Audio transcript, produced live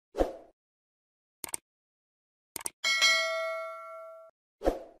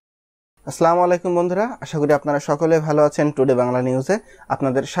আসসালামু আলাইকুম বন্ধুরা, আশা করি আপনারা সকলে ভালো আছেন। টুডে বাংলা নিউজে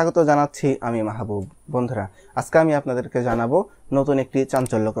আপনাদের স্বাগত জানাচ্ছি আমি মাহবুব। বন্ধুরা, আজকে আমি আপনাদেরকে জানাবো নতুন একটি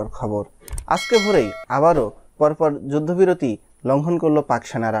চাঞ্চল্যকর খবর। আজকে ভোরেই আবারও পরপর যুদ্ধবিরতি লঙ্ঘন করলো পাক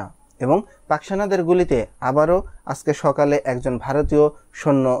সেনারা এবং পাক সেনাদের গুলিতে আবারও আজকে সকালে একজন ভারতীয়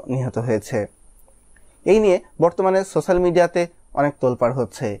সৈন্য নিহত হয়েছে। এই নিয়ে বর্তমানে সোশ্যাল মিডিয়াতে অনেক তোলপাড়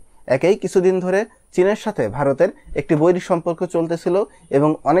হচ্ছে। একেই কিছুদিন ধরে চীনের সাথে ভারতের একটি বৈরী সম্পর্ক চলতেছিল এবং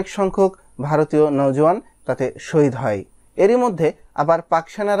অনেক সংখ্যক ভারতীয় নৌজওয়ান তাতে শহীদ হয়। এরই মধ্যে আবার পাক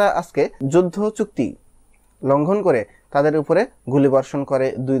সেনারা আজকে যুদ্ধ চুক্তি লঙ্ঘন করে তাদের উপরে গুলিবর্ষণ করে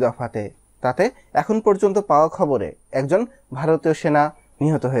 2 দফাতে। তাতে এখন পর্যন্ত পাওয়া খবরে একজন ভারতীয় সেনা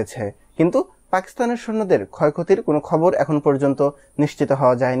নিহত হয়েছে, কিন্তু পাকিস্তানের সৈন্যদের ক্ষয়ক্ষতির কোনো খবর এখন পর্যন্ত নিশ্চিত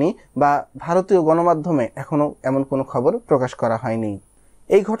হওয়া যায়নি বা ভারতীয় গণমাধ্যমে এখনও এমন কোনো খবর প্রকাশ করা হয়নি।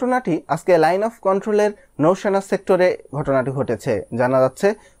 এই ঘটনাটি আজকে লাইন অফ কন্ট্রোলের নৌসেনা সেক্টরে ঘটনাটি ঘটেছে। জানা যাচ্ছে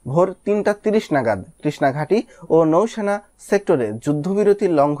ভোর 3:30 নাগাদ কৃষ্ণাঘাটি ও নৌসেনা সেক্টরে যুদ্ধবিরতি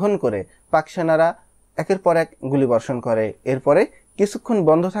লঙ্ঘন করে পাক সেনারা একের পর এক গুলিবর্ষণ করে। এরপরে কিছুক্ষণ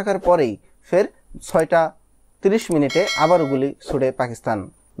বন্ধ থাকার পরেই ফের 6:30 আবারও গুলি ছুড়ে পাকিস্তান।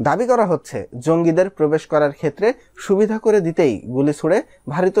 দাবি করা হচ্ছে জঙ্গিদের প্রবেশ করার ক্ষেত্রে সুবিধা করে দিতেই গুলি ছুড়ে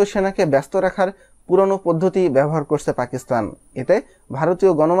ভারতীয় সেনাকে ব্যস্ত রাখার পুরনো পদ্ধতি ব্যবহার করছে পাকিস্তান। এতে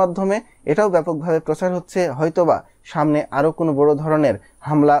ভারতীয় গণমাধ্যমে এটাও ব্যাপকভাবে প্রচার হচ্ছে হয়তোবা সামনে আরও কোনো বড় ধরনের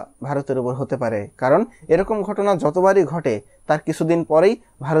হামলা ভারতের উপর হতে পারে, কারণ এরকম ঘটনা যতবারই ঘটে তার কিছুদিন পরেই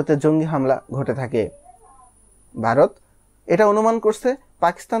ভারতে জঙ্গি হামলা ঘটে থাকে। ভারত এটা অনুমান করছে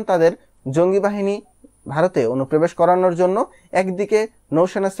পাকিস্তান তাদের জঙ্গি বাহিনী ভারতে অনুপ্রবেশ করানোর জন্য একদিকে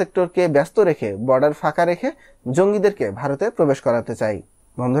নৌসেনা সেক্টরকে ব্যস্ত রেখে বর্ডার ফাঁকা রেখে জঙ্গিদেরকে ভারতে প্রবেশ করাতে চায়।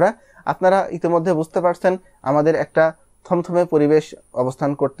 বন্ধুরা, আপনারা ইতিমধ্যে বুঝতে পারছেন আমাদের একটা থমথমে পরিবেশ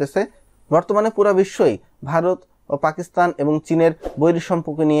অবস্থান করতেছে। বর্তমানে পুরো বিশ্বই ভারত ও পাকিস্তান এবং চীনের বৈরী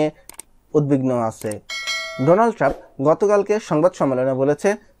সম্পর্ক নিয়ে উদ্বিগ্ন আছে। ডোনাল্ড ট্রাম্প গতকালকে সংবাদ সম্মেলনে বলেছে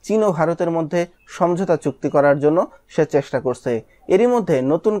চীন ও ভারতের মধ্যে সমঝোতা চুক্তি করার জন্য সে চেষ্টা করছে। এরই মধ্যে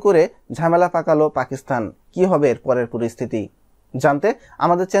নতুন করে ঝামেলা পাকালো পাকিস্তান। কি হবে এর পরের পরিস্থিতি জানতে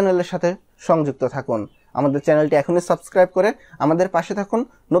আমাদের চ্যানেলের সাথে সংযুক্ত থাকুন। আমাদের চ্যানেলটি এখনই সাবস্ক্রাইব করে আমাদের পাশে থাকুন।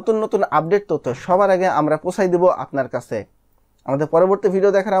 নতুন নতুন আপডেট তথ্য সবার আগে আমরা পৌঁছাই দেব আপনার কাছে। আমাদের পরবর্তী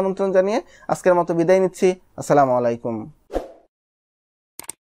ভিডিও দেখার আমন্ত্রণ জানিয়ে আজকের মতো বিদায় নিচ্ছি। আসসালামু আলাইকুম।